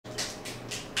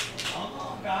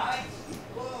guys.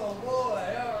 Whoa,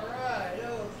 boy. All right.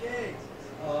 Okay.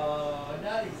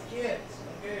 Daddy's kids.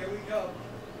 Okay, here we go.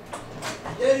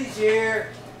 Daddy's here.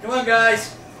 Come on,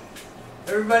 guys.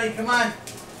 Everybody, come on.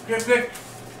 Quick, quick.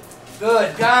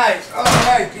 Good, guys. All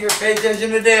right. Here, pay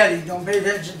attention to Daddy. Don't pay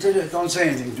attention to this. Don't say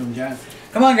anything to him, John.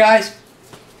 Come on, guys.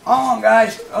 Come on,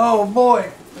 guys. Oh,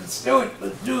 boy. Let's do it.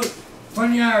 Let's do it.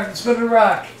 Front yard. Let's go to the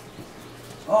rock.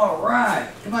 All right.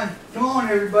 Come on. Come on,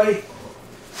 everybody.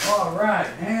 All right.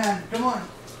 Hang on. Come on.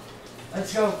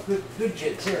 Let's go. Good, good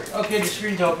kids. Here. Okay, the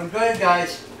screen's open. Go ahead,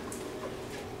 guys.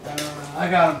 I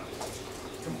got them.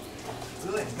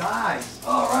 Good, guys.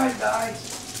 All right,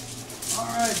 guys. All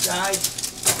right, guys.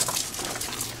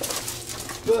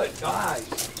 Good, guys.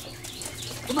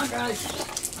 Come on, guys.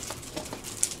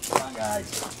 Come on, guys.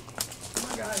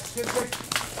 Come on, guys. Quick, quick.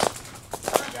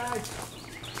 Come on, guys.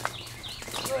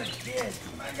 Good kids.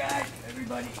 Come on, guys.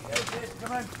 Everybody. That's it.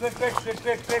 Come on. Quick, quick, quick,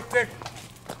 quick, quick, quick.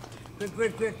 Quick,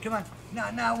 quick, quick. Come on. No,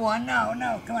 not one. No,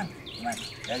 no. Come on. Come on.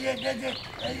 That's it. That's it.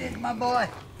 That's it, my boy.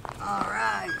 All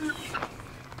right.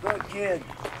 Good kid.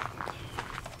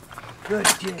 Good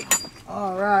kid.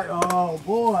 All right. Oh,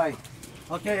 boy.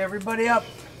 Okay, everybody up.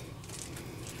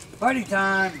 Party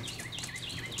time.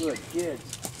 Good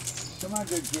kids. Come on,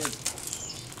 good kids.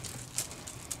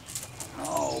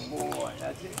 Oh, boy.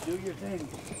 That's it. Do your thing.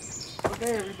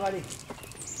 Okay, everybody.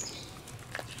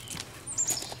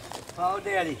 Oh,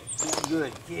 Daddy.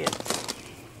 Good kids.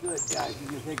 Good, guys. You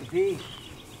gonna take a pee?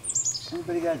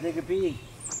 Anybody gotta take a pee?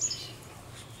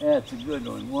 That's a good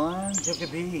one. One took a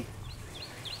pee.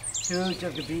 Two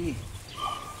took a pee.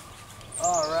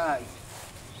 All right.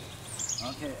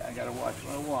 Okay, I gotta watch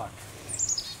when I walk.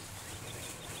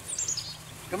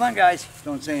 Come on, guys.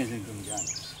 Don't say anything to me, John.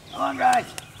 Come on, guys.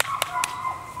 Come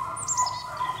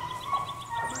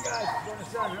on, guys. Go in the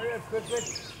sun. Hurry up. Quick, quick.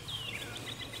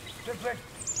 Quick, quick.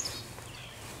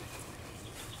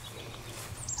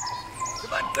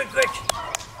 Come on, quick, quick.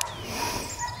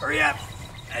 Hurry up.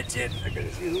 That's it. I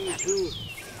gotta see who's who.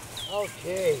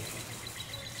 Okay.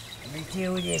 Let me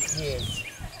deal with this, kids.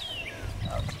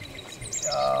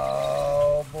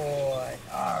 Oh, boy.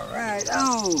 All right.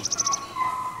 Oh.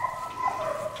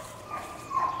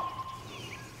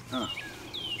 Huh.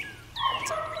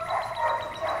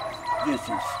 This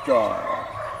is Star.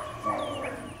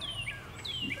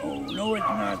 Oh, no, it's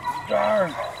not Star.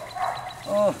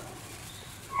 Oh.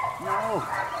 No.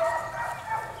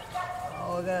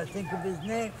 Oh, I gotta think of his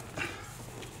name.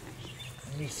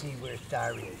 Let me see where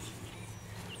Star is.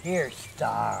 Here's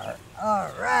Star.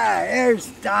 All right, there's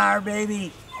Star,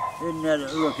 baby. Isn't that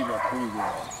a look at that pretty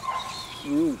girl?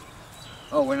 Ooh.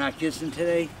 Oh, we're not kissing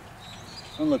today?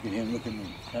 Don't look at him, look at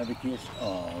me. Have a kiss.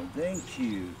 Oh, thank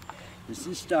you. This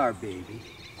is Star, baby.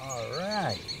 All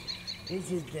right. This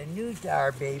is the new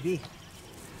Star, baby.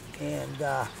 And,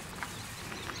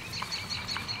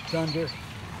 Thunder.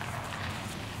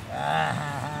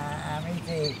 Let me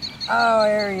see. Oh,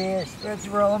 there he is. Let's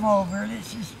roll him over.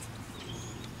 This is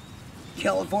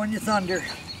California Thunder.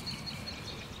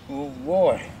 Oh,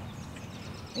 boy.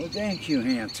 Well, thank you,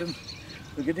 handsome.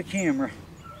 Look at the camera.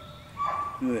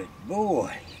 Good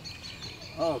boy.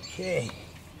 Okay.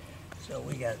 So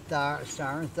we got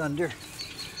Star and Thunder.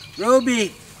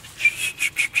 Roby.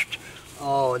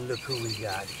 Oh, and look who we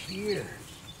got here.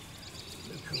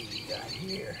 Look who we got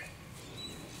here.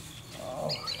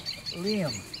 Oh,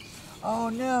 Liam. Oh,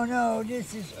 no, no.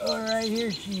 This is, all right,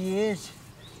 here she is.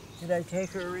 Did I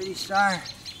take her already, Star?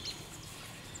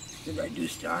 Did I do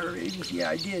Star already? Yeah,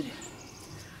 I did.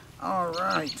 All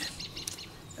right.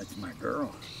 That's my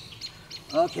girl.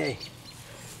 Okay.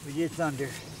 We did Thunder.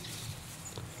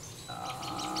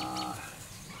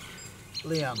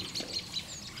 Liam.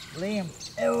 Liam.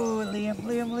 Oh, Liam,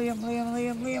 Liam, Liam, Liam,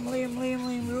 Liam, Liam, Liam, Liam,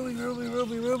 Liam, Ruby, Ruby,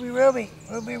 Ruby, Ruby, Ruby,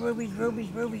 Ruby, Rubies,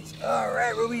 Rubies, Rubies. All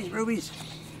right, Rubies, Rubies.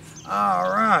 All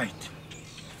right.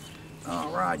 All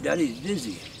right, Daddy's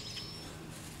dizzy.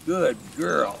 Good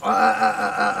girl.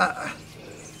 Well,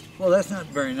 that's not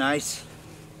very nice.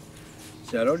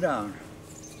 Settle down.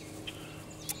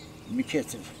 Let me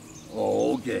kiss it.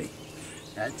 Oh, okay.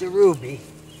 That's a Ruby.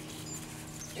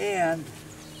 And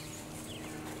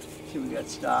see, we got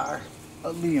Star.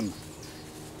 Liam.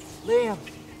 Liam.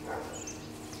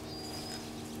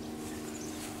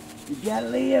 You got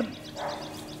Liam?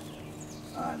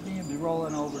 Liam's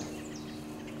rolling over.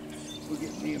 We'll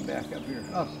get Liam back up here.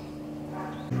 Up.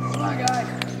 Come on, guys.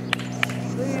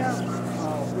 Liam.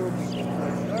 Oh, Ruby's a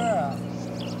good girl.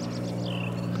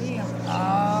 Liam.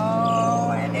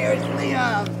 Oh, and there's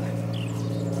Liam.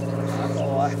 Oh,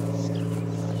 boy.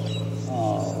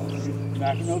 Oh,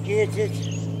 not no kisses.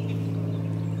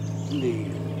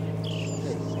 Liam.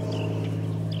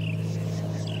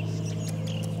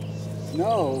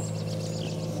 no,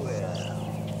 well,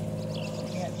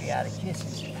 you can't be out of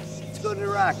kisses. Let's go to the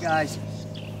rock, guys.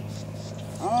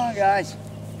 Come on, guys.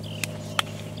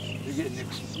 They're getting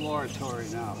exploratory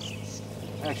now.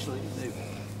 Actually, they've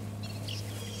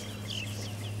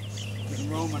been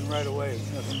roaming right away.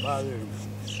 Nothing bothered them.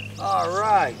 All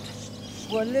right.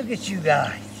 Well, look at you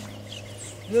guys.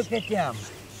 Look at them.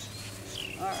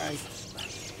 All right.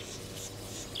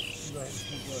 Go ahead and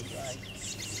keep those right.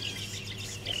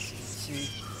 See?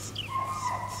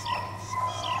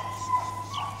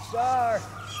 Star.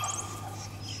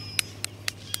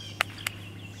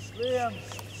 Liam.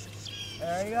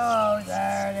 There he goes.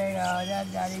 There they go.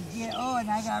 That's it. Oh, and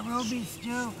I got rubies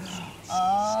too.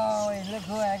 Oh, and look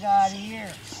who I got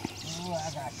here. Oh,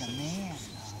 I got the man.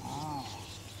 Oh,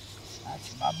 that's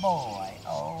my boy.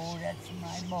 Oh, that's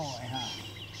my boy, huh?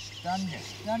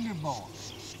 Thunderbolt.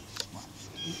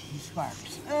 He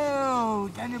sparks. Oh,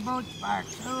 Thunderbolt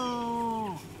sparks.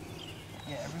 Oh.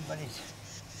 Yeah, everybody's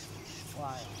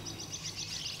wild.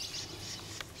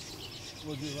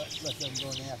 We'll do let them go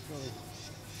naturally.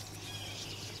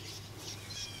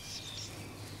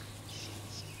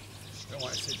 Don't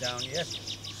want to sit down yet.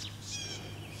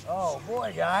 Oh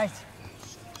boy, guys.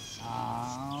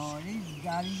 Oh, these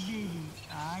Dottie babies.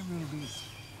 Hi, rubies.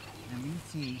 Let me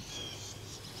see.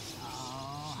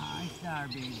 Oh, hi, Star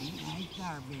Baby. Hi,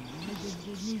 Star Baby. Look at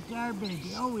the new Star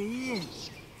Baby. Oh, it is.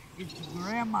 It's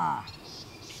Grandma.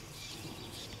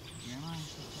 Grandma?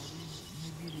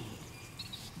 Maybe it is.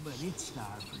 But it's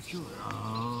Star for sure.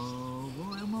 Oh,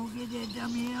 boy, I'm going to get that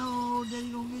dummy. Oh, Daddy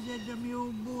going to get that dummy,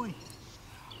 old boy.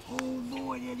 Oh,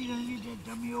 boy, Daddy going to get that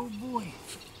dummy, old boy.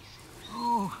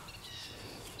 Oh.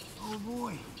 Oh,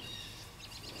 boy.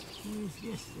 Who is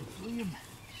this? It's Liam.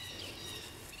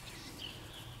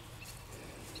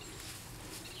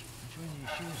 Between your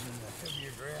shoes and the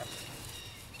heavier grass.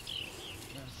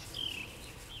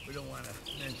 We don't want to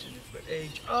mention it, but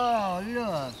age. Oh,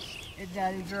 look. It's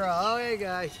Daddy girl. Oh, hey,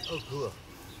 guys. Oh, cool.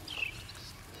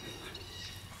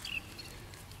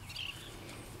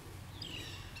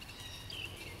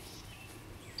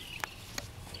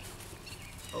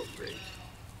 Oh, great.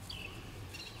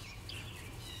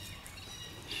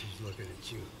 She's looking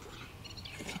at you.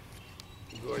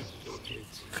 Gorgeous little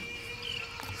kids.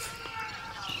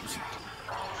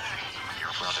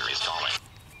 Your brother is calling.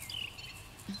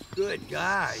 Good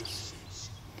guys.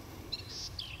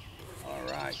 All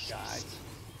right, guys.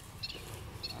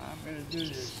 I'm gonna do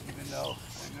this, even though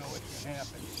I know what's gonna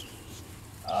happen.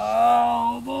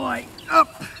 Oh boy!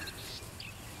 Up!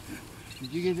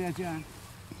 Did you get that, John?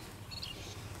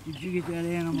 Did you get that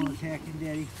animal attacking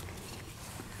Daddy?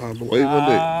 I believe I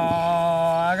did.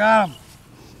 Oh, I got him.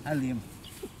 Hi, Liam.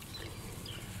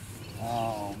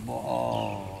 Oh, boy.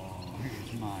 Oh,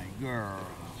 here's my girl.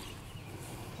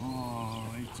 Oh,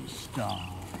 it's a star.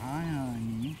 Hi,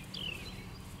 honey.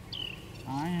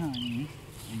 Hi, honey.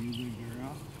 Are you a good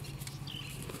girl?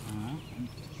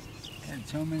 Had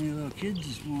so many little kids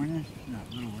this morning. Not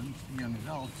little ones, young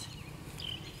adults.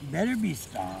 Better be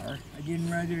Star. I didn't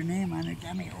write her name on her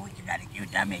tummy. Oh, you got a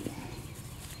cute tummy.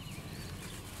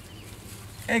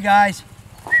 Hey, guys.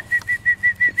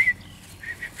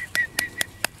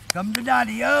 Come to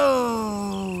Dottie.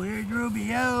 Oh, here's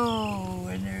Ruby. Oh,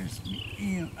 and there's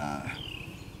Liam.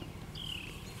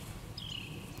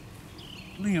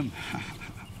 Liam.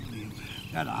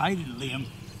 Gotta hide it, Liam.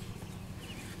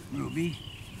 Ruby.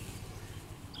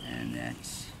 And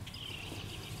that's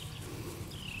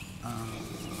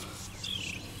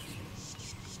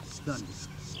Thunder.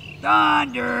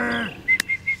 Thunder!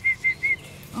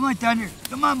 Come on, Thunder.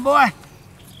 Come on, boy.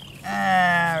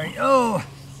 Oh,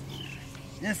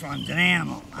 this one's an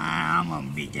animal. I'm going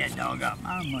to beat that dog up.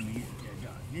 I'm going to get that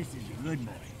dog. This is a good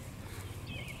boy.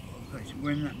 Because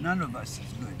we're not, none of us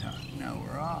is good, huh? No,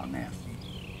 we're all nasty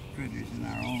critters in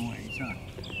our own ways, huh?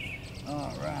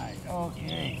 All right,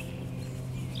 okay.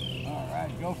 All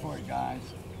right, go for it,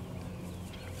 guys.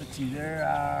 Let's see,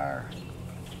 there'll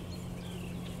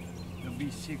be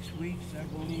 6 weeks, I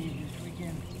believe, this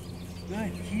weekend.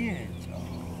 Good kids.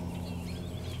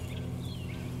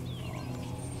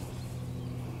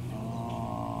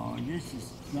 Oh, this is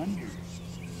Thunder.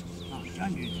 Oh,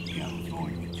 Thunder's a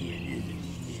California kid, isn't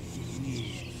he? Yes, he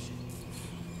is.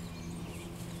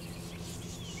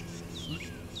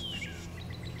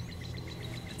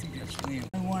 I think that's the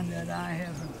only one that I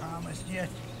haven't promised yet.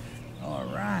 All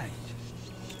right.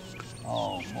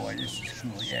 Oh boy, this is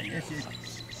cool. Yeah, this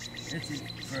is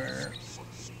for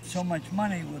so much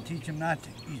money, we'll teach them not to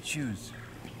eat shoes.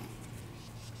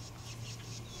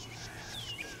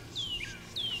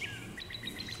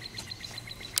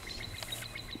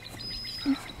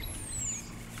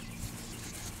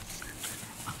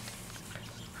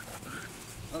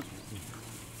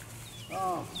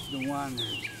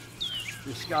 wanderers.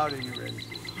 They're scouting already.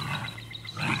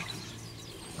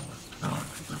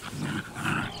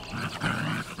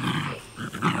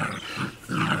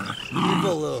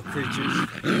 Evil little creatures.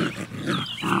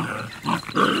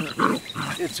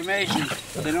 It's amazing.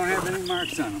 They don't have any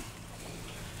marks on them.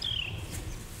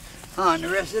 And the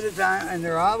rest of the time, and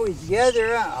they're always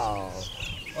together. Oh,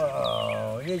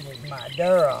 this is my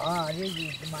Dura. This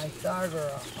is my star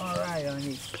girl. All right,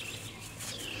 honey.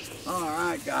 All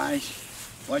right, guys.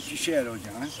 Watch your shadow,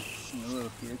 John. The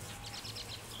little kids.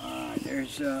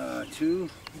 There's 2.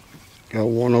 Got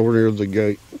one over near the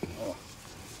gate. Oh,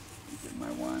 look at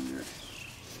my wander.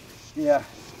 Yeah,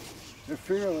 they're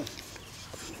fearless.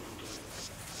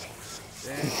 I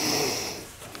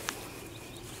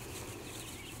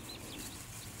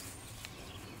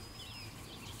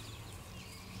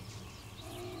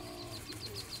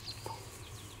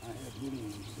have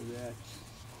Williams, so that's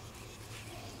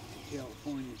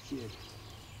California kid.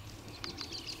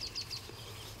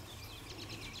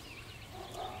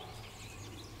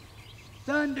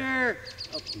 Thunder!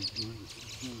 Oh, he's doing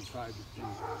private thing.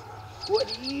 What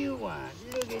do you want?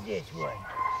 Look at this one.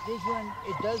 This one,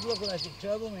 it does look like a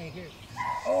troublemaker.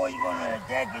 Oh, he's gonna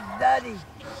attack his daddy.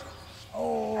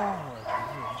 Oh,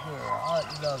 I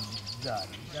love his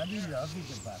daddy. Daddy loves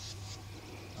his puppy.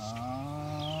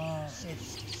 Oh,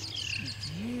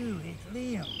 it's you. It's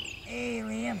Liam. Hey,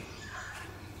 Liam.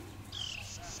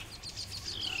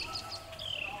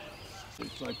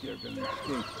 Looks like they're gonna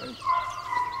escape, right?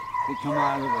 They come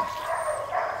out of a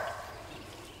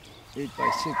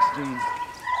 8x16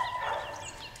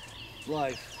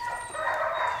 life.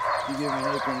 You give them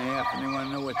an acre and a half and they want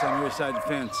to know what's on your side of the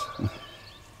fence.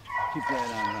 Keep that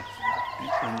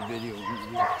on the video.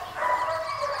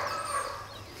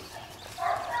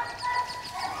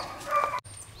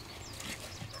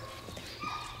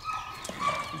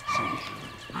 Let's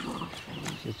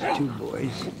see. It's 2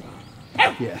 boys.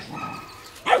 Yeah.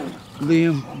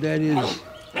 Liam, that is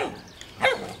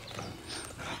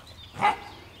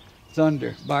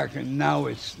Thunder barking. Now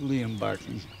it's Liam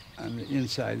barking on the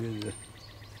inside of the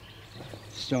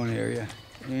stone area.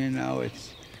 And now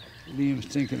it's Liam's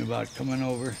thinking about coming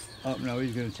over. Oh, no,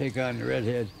 he's going to take on the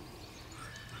redhead.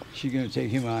 She's going to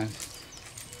take him on.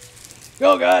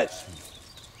 Go, guys!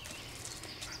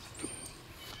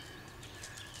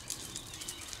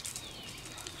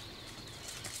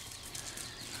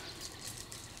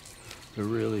 They're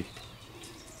really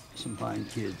some fine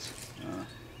kids.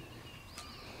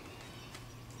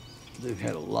 They've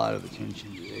had a lot of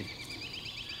attention today.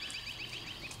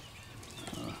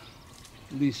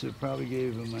 Lisa probably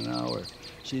gave them an hour.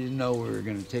 She didn't know we were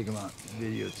going to take them out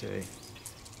video today.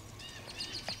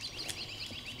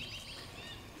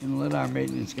 And let our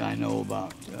maintenance guy know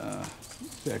about, in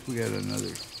fact, we got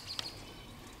another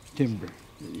timber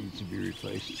that needs to be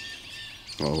replaced.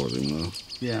 Oh, I didn't know.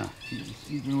 Yeah,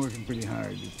 he's been working pretty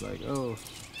hard. It's like, oh,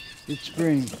 it's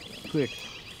spring, quick.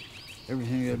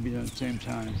 Everything got to be done at the same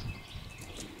time.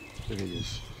 Look at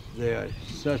this. They are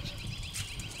such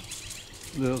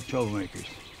little troublemakers.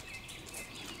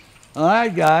 All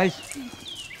right, guys.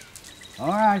 All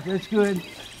right, that's good.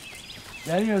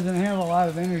 Daddy doesn't have a lot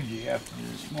of energy after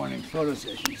this morning's photo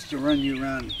sessions to run you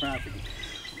around the property.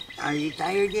 Are you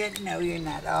tired yet? No, you're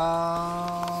not.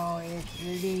 Oh, it's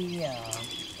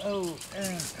Liam. Oh,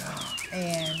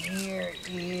 and here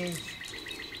is...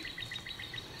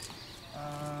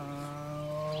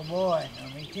 Oh, boy.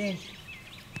 Let me think.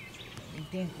 Let me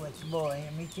think what's boy.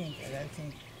 Let me think. I gotta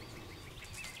think.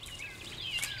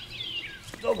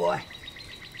 Go, boy.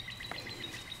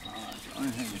 The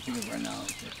only thing I think of right now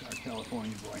is just our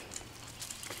California boy.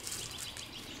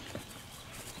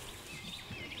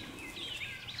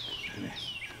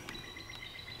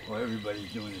 Well,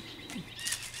 everybody's doing it.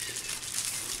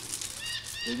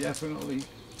 They definitely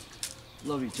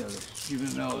love each other,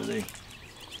 even though they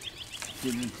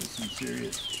get into some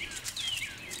serious...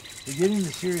 They get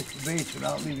into serious debates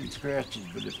without leaving scratches,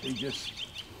 but if they just,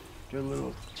 their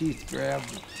little teeth grab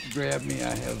me,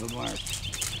 I have the mark.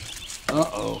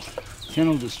 Uh-oh,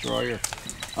 kennel destroyer.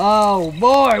 Oh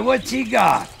boy, what's he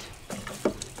got?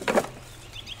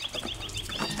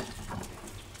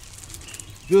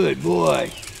 Good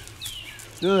boy.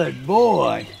 Good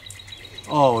boy.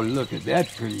 Oh, look at that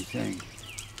pretty thing.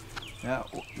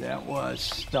 That was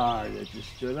Star that just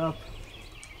stood up.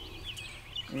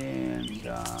 And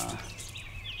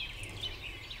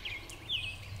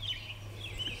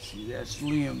see, that's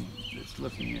Liam that's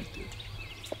looking at the,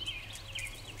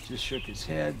 just shook his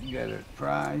head and got a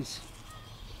prize.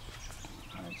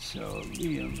 All right, so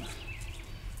Liam,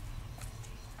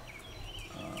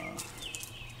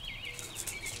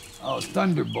 Oh,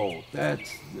 Thunderbolt.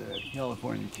 That's the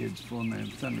California kid's full name,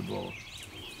 Thunderbolt.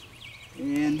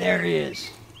 And there he is.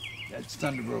 That's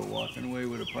Thunderbolt walking away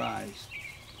with a prize.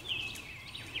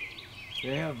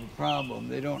 They have a problem.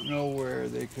 They don't know where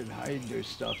they could hide their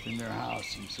stuff in their house,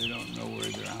 since they don't know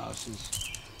where their house is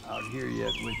out here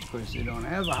yet, which of course they don't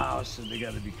have a house, so they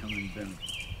got to become inventive.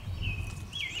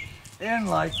 And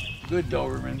like good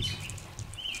Dobermans,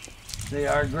 they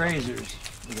are grazers.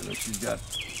 Look at this, she's got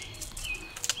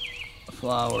a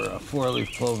flower, a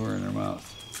four-leaf clover in her mouth.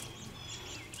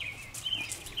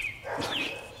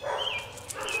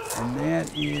 And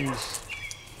that is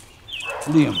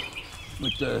Liam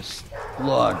with the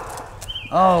log.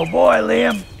 Oh boy,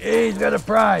 Liam, he's got a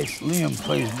prize. Liam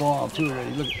plays ball too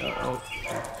already. Look, is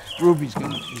Ruby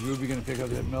gonna pick up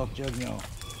that milk jug? No.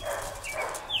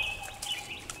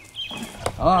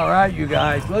 All right, you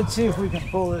guys, let's see if we can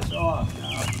pull this off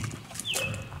now.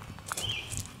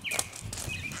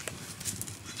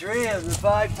 3 of the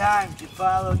 5 times you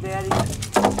follow Daddy.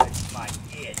 That's my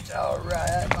kids. All right,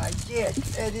 that's my kids.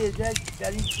 That's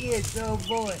Daddy's kids. Oh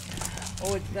boy.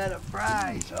 Oh, it's got a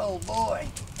prize. Oh boy.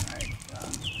 All right,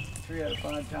 3 out of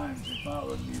 5 times they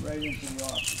followed me right into the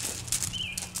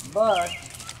office. But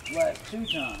last 2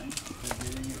 times they're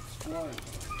getting explored.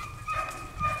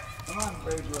 Come on,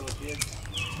 brave little kids.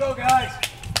 Let's go, guys.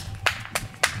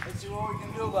 Let's see what we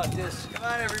can do about this. Come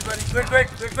on, everybody. Quick, quick,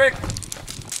 quick, quick.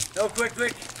 No, quick,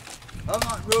 quick. Come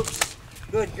on, Roops.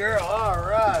 Good girl. All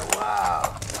right.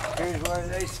 Wow. Here's where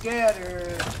they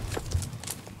scatter.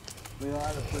 We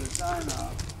ought to put a sign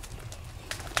up.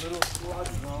 Little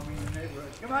slugs roaming in the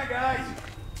neighborhood. Come on, guys.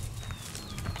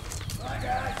 Come on,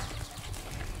 guys.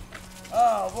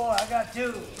 Oh, boy, I got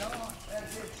 2. Come on.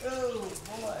 That's it. 2.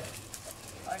 Boy.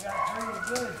 I got 3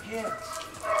 good kids.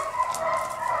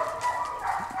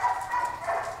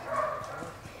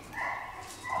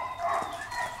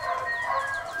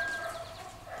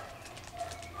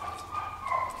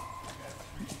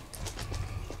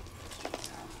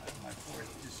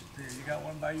 You got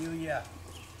one by you? Yeah.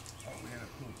 Oh, we got a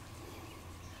poop.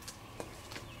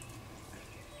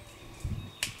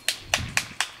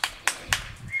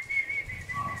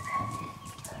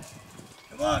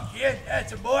 Come on, kid.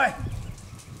 That's a boy.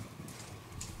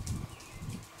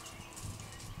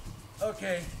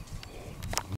 Okay.